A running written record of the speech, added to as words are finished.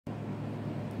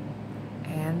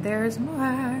And there's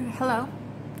more. Hello.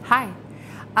 Hi.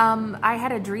 I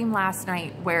had a dream last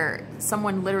night where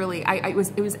someone literally, it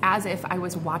was as if I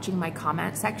was watching my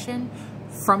comment section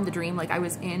from the dream. Like I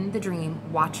was in the dream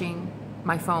watching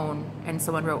my phone and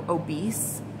someone wrote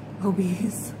obese.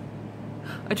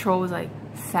 A troll was like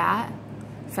fat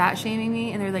shaming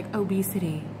me, and they're like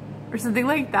obesity or something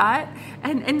like that.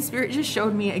 And Spirit just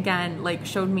showed me again, like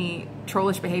showed me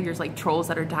trollish behaviors, like trolls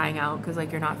that are dying out because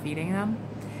like you're not feeding them.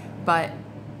 But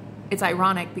it's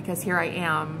ironic because here I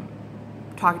am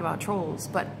talking about trolls,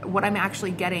 but what I'm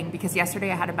actually getting, because yesterday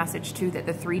I had a message too that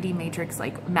the 3D matrix,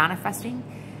 like manifestation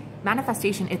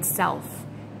itself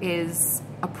is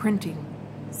a printing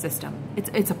system.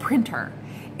 It's a printer.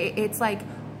 It's like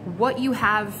what you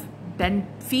have been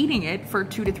feeding it for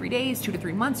 2 to 3 days, 2 to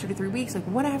 3 months, 2 to 3 weeks, like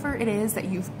whatever it is that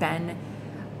you've been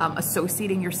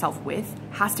associating yourself with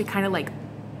has to kind of like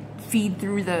feed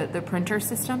through the printer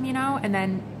system, you know, and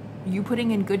then you putting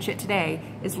in good shit today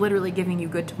is literally giving you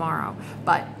good tomorrow.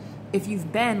 But if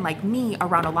you've been like me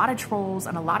around a lot of trolls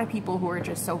and a lot of people who are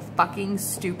just so fucking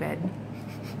stupid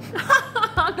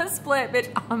on the split,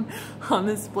 bitch, on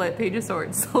the split, Page of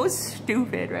Swords, so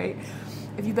stupid, right?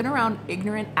 If you've been around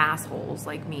ignorant assholes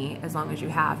like me, as long as you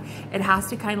have, it has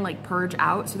to kind of like purge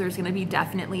out. So there's going to be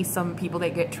definitely some people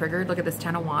that get triggered. Look at this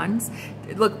 10 of Wands.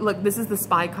 Look, this is the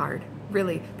spy card.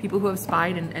 Really, people who have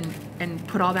spied and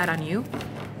put all that on you.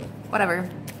 Whatever.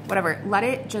 Let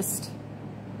it just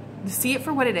see it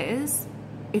for what it is.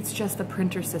 It's just the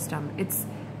printer system.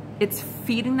 It's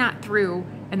feeding that through,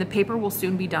 and the paper will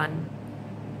soon be done,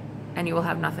 and you will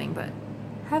have nothing but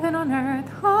heaven on earth.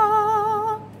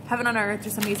 Oh, heaven on earth.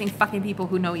 Just amazing fucking people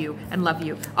who know you and love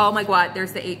you. Oh my God.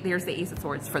 There's the Ace of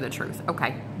Swords for the truth.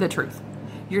 Okay, the truth.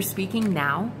 You're speaking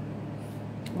now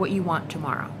what you want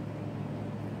tomorrow.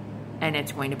 And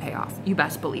it's going to pay off. You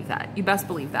best believe that. You best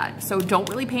believe that. So don't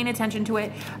really pay any attention to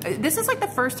it. This is like the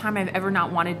first time I've ever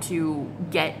not wanted to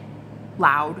get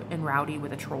loud and rowdy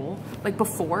with a troll. Like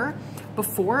before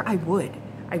I would.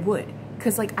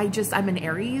 Cause like I'm an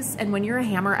Aries, and when you're a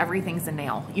hammer, everything's a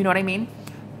nail. You know what I mean?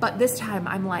 But this time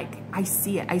I'm like, I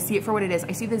see it for what it is.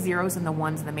 I see the zeros and the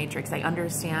ones in the matrix. I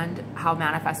understand how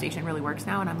manifestation really works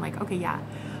now. And I'm like, okay, yeah.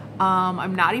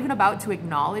 I'm not even about to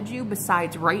acknowledge you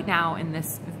besides right now in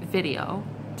this video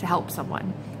to help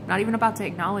someone. I'm not even about to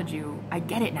acknowledge you. I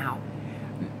get it now.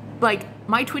 Like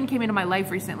my twin came into my life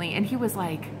recently and he was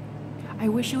like, I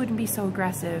wish you wouldn't be so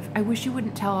aggressive. I wish you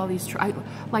wouldn't tell all these,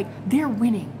 like they're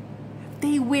winning.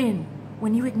 They win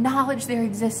when you acknowledge their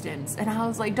existence. And I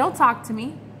was like, don't talk to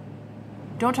me.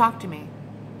 Don't talk to me.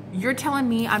 You're telling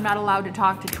me I'm not allowed to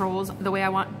talk to trolls the way I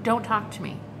want. Don't talk to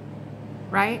me.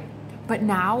 Right? But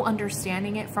now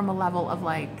understanding it from a level of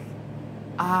like,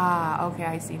 okay,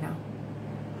 I see now.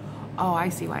 Oh, I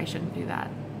see why I shouldn't do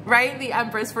that. Right? The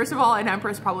Empress, first of all, an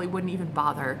Empress probably wouldn't even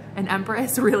bother. An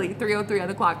Empress, really, 303 on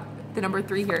the clock, the number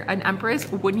 3 here. An Empress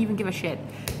wouldn't even give a shit.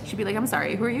 She'd be like, I'm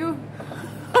sorry, who are you?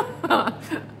 I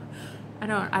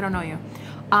don't know you.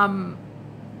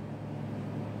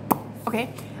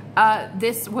 Okay.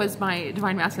 This was my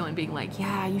Divine Masculine being like,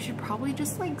 yeah, you should probably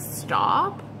just like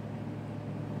stop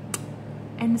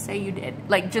and say you did.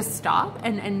 Like just stop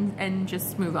and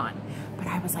just move on. But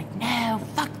I was like, no,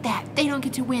 fuck that. They don't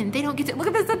get to win. They don't get to, look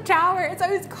at this, the tower. It's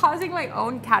always causing my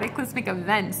own cataclysmic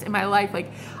events in my life.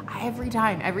 Like every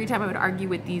time I would argue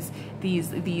with these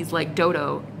like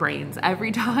dodo brains,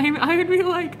 every time I would be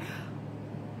like,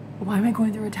 why am I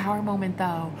going through a tower moment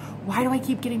though? Why do I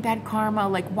keep getting bad karma?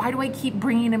 Like, why do I keep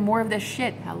bringing in more of this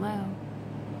shit? Hello.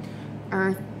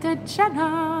 Earth to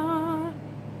Jenna.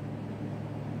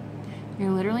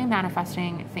 You're literally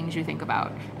manifesting things you think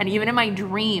about. And even in my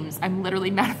dreams, I'm literally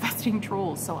manifesting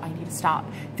trolls. So I need to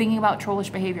stop thinking about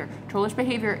trollish behavior. Trollish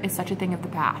behavior is such a thing of the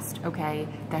past, okay?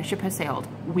 That ship has sailed.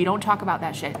 We don't talk about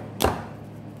that shit.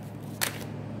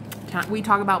 We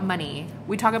talk about money.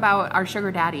 We talk about our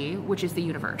sugar daddy, which is the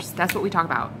universe. That's what we talk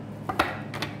about.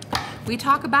 We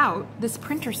talk about this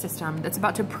printer system that's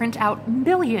about to print out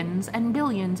millions and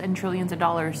billions and trillions of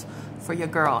dollars for your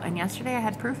girl. And yesterday I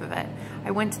had proof of it.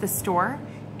 I went to the store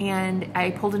and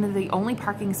I pulled into the only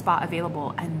parking spot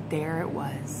available, and there it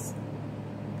was.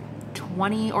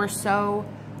 20 or so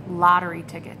lottery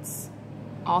tickets,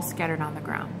 all scattered on the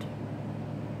ground.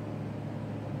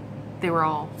 They were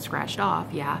all scratched off,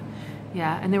 yeah,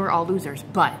 and they were all losers.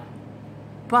 But,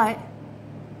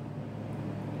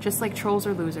 just like trolls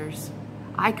are losers,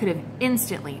 I could have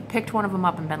instantly picked one of them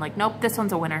up and been like, nope, this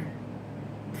one's a winner.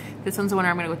 This one's a winner.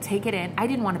 I'm gonna go take it in. I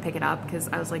didn't want to pick it up because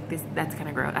I was like, that's kind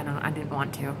of gross. I didn't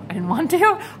want to.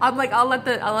 I'm like, I'll let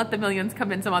the millions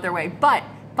come in some other way. But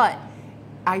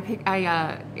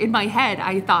in my head,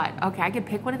 I thought, okay, I could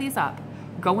pick one of these up,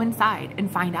 Go inside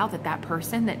and find out that that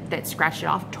person that scratched it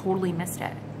off totally missed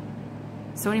it.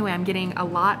 So anyway, I'm getting a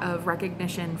lot of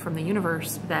recognition from the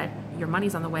universe that your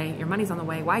money's on the way. Your money's on the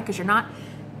way. Why? Because you're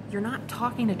not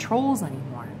talking to trolls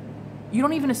anymore. You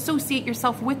don't even associate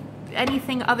yourself with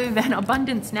anything other than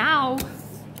abundance now,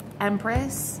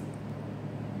 Empress.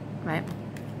 Right?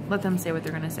 Let them say what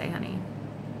they're going to say, honey.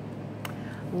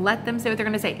 Let them say what they're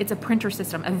going to say. It's a printer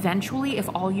system. Eventually, if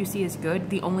all you see is good,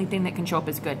 the only thing that can show up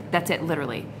is good. That's it,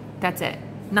 literally. That's it.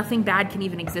 Nothing bad can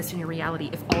even exist in your reality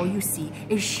if all you see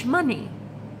is money.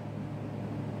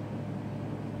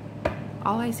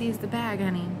 All I see is the bag,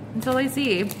 honey. That's all I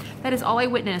see. That is all I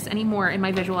witness anymore in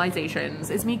my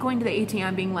visualizations is me going to the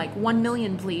ATM being like, 1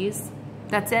 million, please.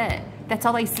 That's it. That's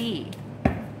all I see,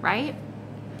 right?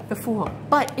 The Fool.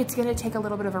 But it's going to take a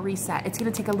little bit of a reset. It's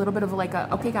going to take a little bit of like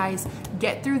a, okay, guys,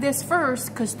 get through this first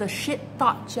because the shit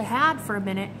thoughts you had for a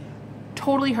minute,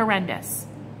 totally horrendous.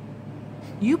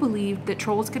 You believed that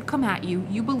trolls could come at you.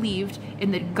 You believed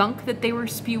in the gunk that they were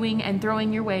spewing and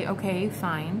throwing your way. Okay,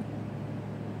 fine.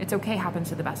 It's okay, happens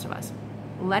to the best of us.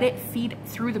 Let it feed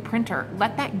through the printer.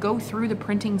 Let that go through the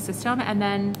printing system, and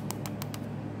then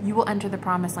you will enter the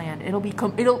promised land.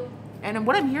 And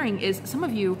what I'm hearing is some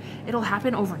of you, it'll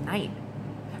happen overnight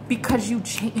because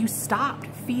you stopped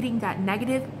feeding that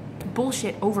negative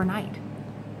bullshit overnight.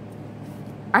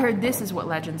 I heard this is what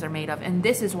legends are made of, and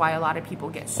this is why a lot of people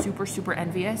get super, super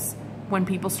envious when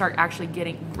people start actually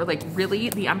getting, like, really,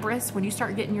 the Empress, when you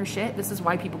start getting your shit, this is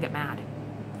why people get mad.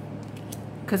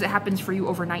 Because it happens for you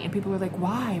overnight, and people are like,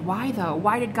 why? Why though?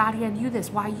 Why did God hand you this?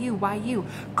 Why you? Why you?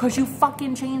 Because you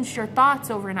fucking changed your thoughts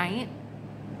overnight.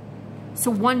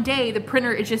 So one day, the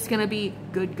printer is just going to be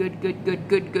good, good, good, good,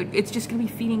 good, good. It's just going to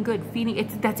be feeding good, feeding.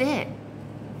 That's it.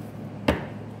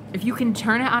 If you can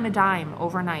turn it on a dime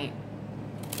overnight,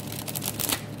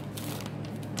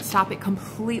 stop it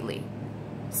completely.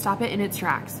 Stop it in its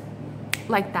tracks.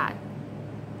 Like that.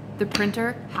 The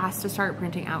printer has to start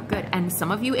printing out good. And some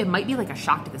of you, it might be like a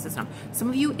shock to the system. Some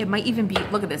of you, it might even be,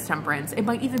 look at this, Temperance. It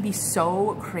might even be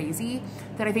so crazy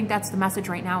that I think that's the message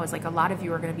right now is like a lot of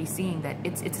you are going to be seeing that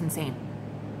it's insane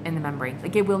in the membrane.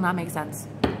 Like it will not make sense.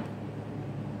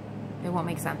 It won't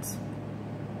make sense.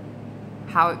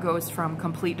 How it goes from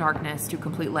complete darkness to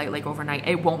complete light like overnight.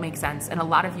 It won't make sense. And a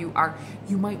lot of you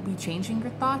you might be changing your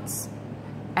thoughts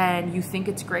and you think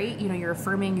it's great. You know, you're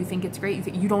affirming, you think it's great.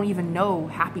 You don't even know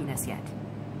happiness yet.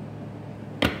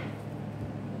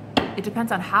 It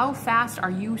depends on how fast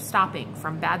are you stopping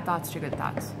from bad thoughts to good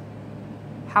thoughts.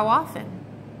 How often?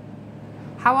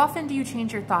 How often do you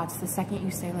change your thoughts the second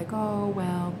you say like, oh,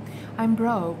 well, I'm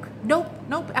broke. Nope,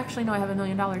 actually, no, I have $1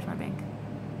 million in my bank.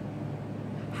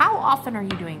 How often are you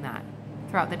doing that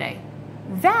throughout the day?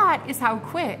 That is how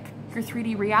quick your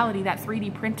 3D reality, that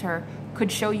 3D printer,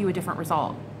 could show you a different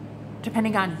result.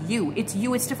 Depending on you. It's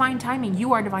you, it's divine timing.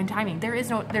 You are divine timing.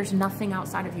 There's nothing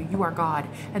outside of you. You are God,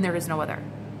 and there is no other.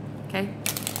 Okay?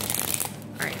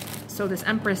 All right, so this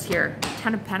Empress here,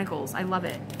 10 of Pentacles, I love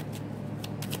it.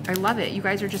 I love it. You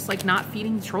guys are just like not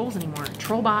feeding the trolls anymore.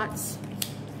 Troll bots.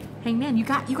 Hangman, you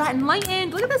got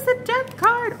enlightened. Look at this, the Death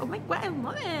card. Oh my God, I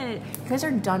love it. You guys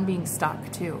are done being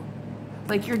stuck too.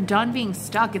 Like you're done being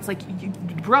stuck. It's like,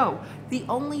 bro, the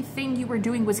only thing you were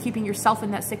doing was keeping yourself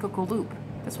in that cyclical loop.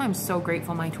 That's why I'm so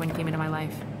grateful my twin came into my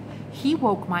life. He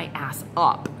woke my ass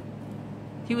up.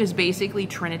 He was basically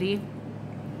Trinity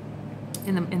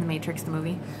in the Matrix, the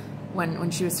movie,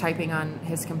 when she was typing on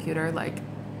his computer, like,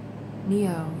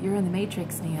 Neo, you're in the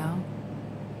Matrix, Neo.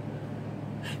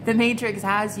 The Matrix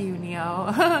has you,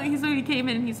 Neo. So he came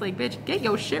in and he's like, bitch, get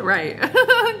your shit right.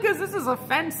 Because this is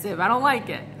offensive. I don't like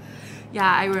it.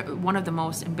 Yeah, one of the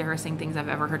most embarrassing things I've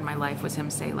ever heard in my life was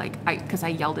him say, like, because I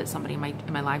yelled at somebody in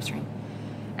my live stream.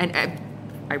 And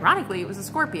ironically, it was a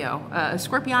Scorpio, a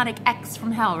Scorpionic X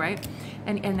from hell, right?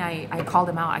 And I called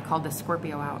him out. I called the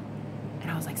Scorpio out. And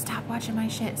I was like, stop watching my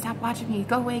shit. Stop watching me.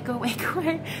 Go away, go away, go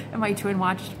away. And my twin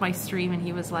watched my stream and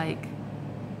he was like,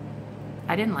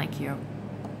 I didn't like you.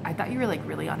 I thought you were like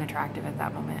really unattractive at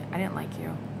that moment. I didn't like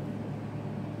you.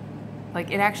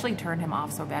 Like it actually turned him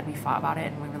off so bad. We fought about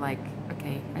it and we were like,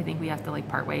 okay, I think we have to like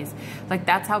part ways. Like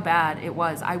that's how bad it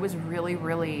was. I was really,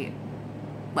 really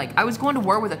like, I was going to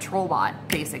war with a troll bot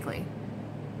basically.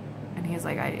 And he was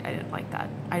like, I didn't like that.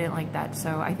 I didn't like that.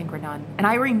 So I think we're done. And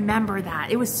I remember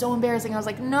that. It was so embarrassing. I was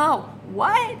like, no,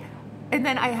 what? And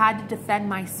then I had to defend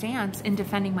my stance in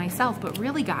defending myself. But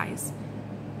really, guys,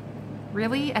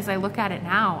 really, as I look at it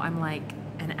now, I'm like,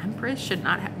 an Empress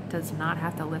does not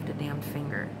have to lift a damn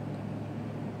finger.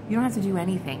 You don't have to do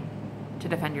anything to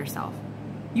defend yourself.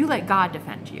 You let God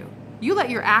defend you. You let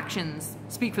your actions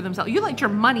speak for themselves. You let your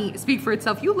money speak for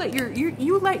itself. You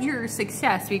let your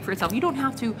success speak for itself. You don't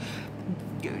have to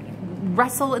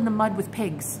wrestle in the mud with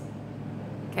pigs.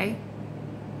 Okay?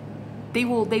 They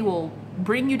will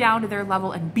bring you down to their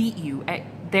level and beat you at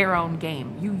their own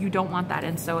game. You don't want that.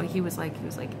 And so he was like,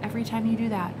 every time you do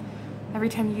that,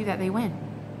 they win.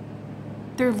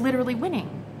 They're literally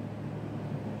winning.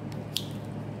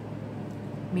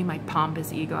 Me, my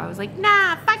pompous ego, I was like,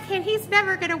 nah, fuck him. He's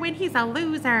never gonna win. He's a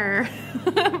loser.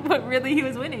 But really, he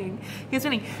was winning. He was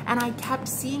winning. And I kept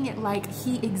seeing it like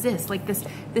he exists. Like this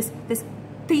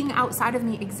thing outside of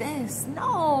me exists.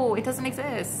 No, it doesn't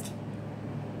exist.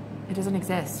 It doesn't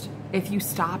exist. If you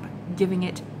stop giving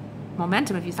it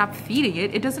momentum, if you stop feeding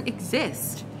it, it doesn't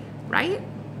exist, right?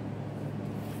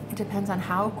 It depends on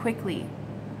how quickly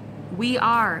we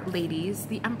are, ladies,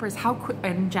 the Empress,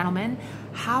 and gentlemen,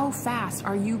 how fast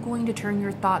are you going to turn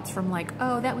your thoughts from like,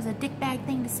 oh, that was a dickbag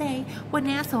thing to say, what an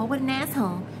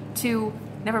asshole, to,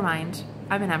 never mind,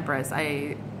 I'm an Empress,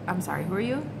 I'm sorry, who are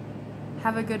you?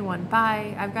 Have a good one,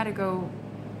 bye, I've got to go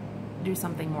do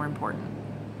something more important.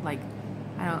 Like,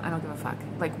 I don't give a fuck.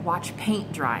 Like, watch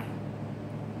paint dry.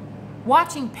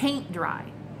 Watching paint dry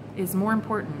is more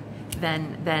important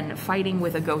than fighting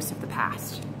with a ghost of the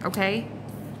past, okay?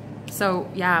 So,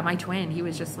 yeah, my twin, he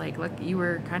was just like, look, you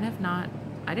were kind of not,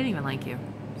 I didn't even like you.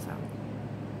 So,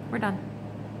 we're done.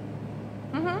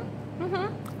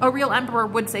 A real emperor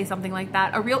would say something like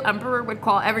that. A real emperor would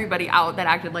call everybody out that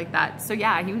acted like that. So,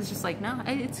 yeah, he was just like, no,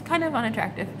 it's kind of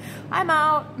unattractive. I'm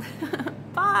out.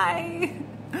 Bye.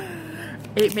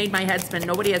 It made my head spin.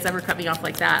 Nobody has ever cut me off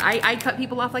like that. I cut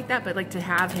people off like that, but like to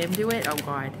have him do it, oh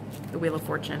God. The Wheel of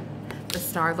Fortune. The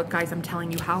star. Look, guys, I'm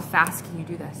telling you, how fast can you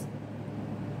do this?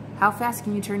 How fast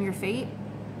can you turn your fate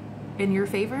in your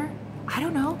favor? I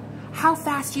don't know. How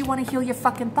fast do you want to heal your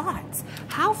fucking thoughts?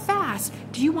 How fast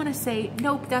do you want to say,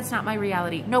 nope, that's not my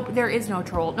reality. Nope, there is no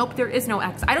troll. Nope, there is no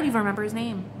X. I don't even remember his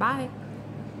name. Bye.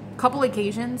 Couple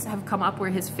occasions have come up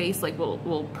where his face like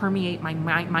will permeate my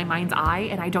mind's eye,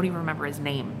 and I don't even remember his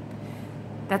name.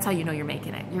 That's how you know you're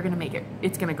making it. You're gonna make it.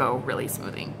 It's gonna go really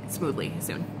smoothly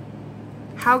soon.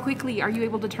 How quickly are you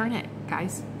able to turn it,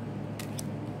 guys?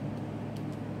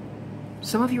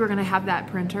 Some of you are gonna have that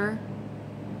printer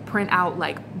print out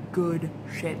like good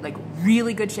shit, like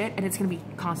really good shit, and it's gonna be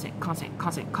constant.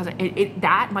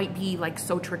 That might be like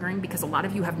so triggering because a lot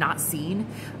of you have not seen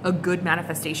a good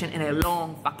manifestation in a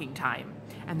long fucking time.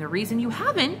 And the reason you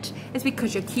haven't is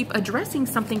because you keep addressing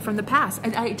something from the past.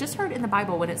 And I just heard in the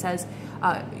Bible when it says,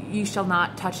 you shall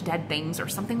not touch dead things or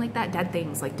something like that. Dead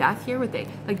things, like death here with it.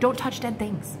 Like, don't touch dead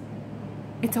things.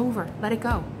 It's over. Let it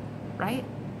go, right?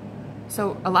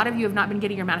 So a lot of you have not been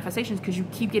getting your manifestations because you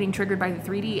keep getting triggered by the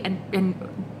 3D and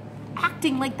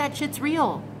acting like that shit's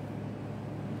real.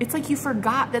 It's like you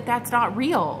forgot that that's not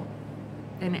real.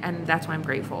 And that's why I'm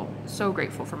grateful. So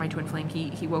grateful for my twin flame.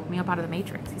 He woke me up out of the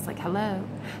matrix. He's like, hello,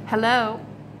 hello.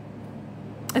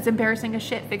 It's embarrassing as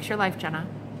shit. Fix your life, Jenna.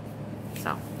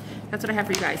 So that's what I have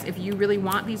for you guys. If you really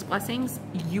want these blessings,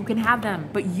 you can have them,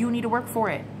 but you need to work for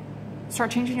it.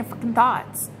 Start changing your fucking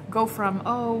thoughts. Go from,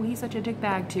 oh, he's such a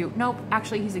dickbag to, nope,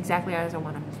 actually, he's exactly as I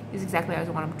want him. He's exactly as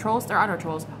I want him. Trolls, there are no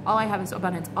trolls. All I have is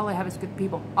abundance. All I have is good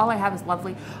people. All I have is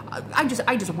lovely. I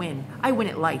just win. I win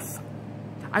at life.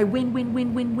 I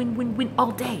win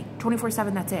all day.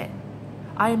 24/7, that's it.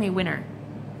 I am a winner.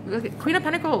 Look at Queen of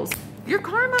Pentacles. Your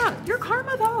karma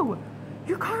though.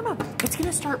 Your karma. It's going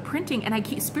to start printing,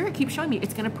 and Spirit keeps showing me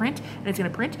it's going to print, and it's going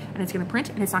to print, and it's going to print,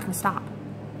 and it's not going to stop.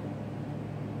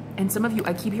 And some of you,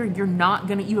 I keep hearing, you're not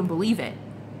going to even believe it.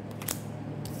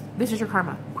 This is your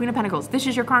karma. Queen of Pentacles. This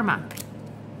is your karma.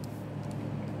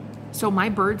 So my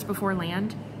birds before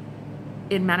land,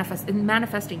 in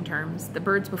manifesting terms, the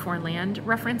birds before land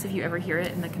reference, if you ever hear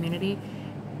it in the community,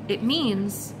 it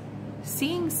means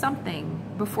seeing something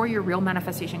before your real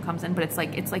manifestation comes in, but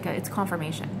it's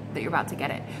confirmation that you're about to get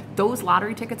it. Those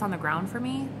lottery tickets on the ground for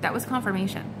me, that was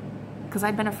confirmation, because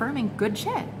I've been affirming good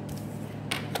shit.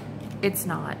 It's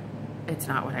not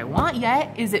what I want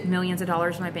yet. Is it millions of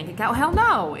dollars in my bank account? Hell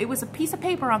no. It was a piece of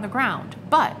paper on the ground.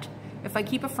 But if I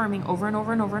keep affirming over and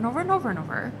over and over and over and over and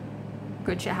over,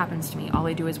 good shit happens to me. All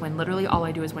I do is win. Literally all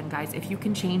I do is win, guys. If you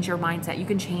can change your mindset, you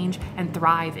can change and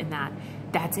thrive in that.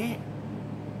 That's it.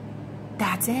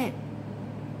 That's it.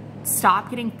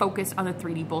 Stop getting focused on the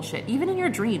 3D bullshit. Even in your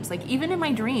dreams. Like, even in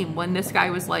my dream when this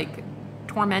guy was like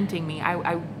tormenting me,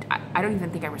 I don't even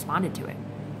think I responded to it.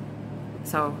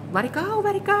 So let it go,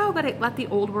 let it go, let the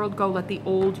old world go, let the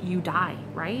old you die,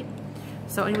 right?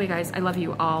 So anyway, guys, I love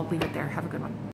you. I'll leave it there. Have a good one.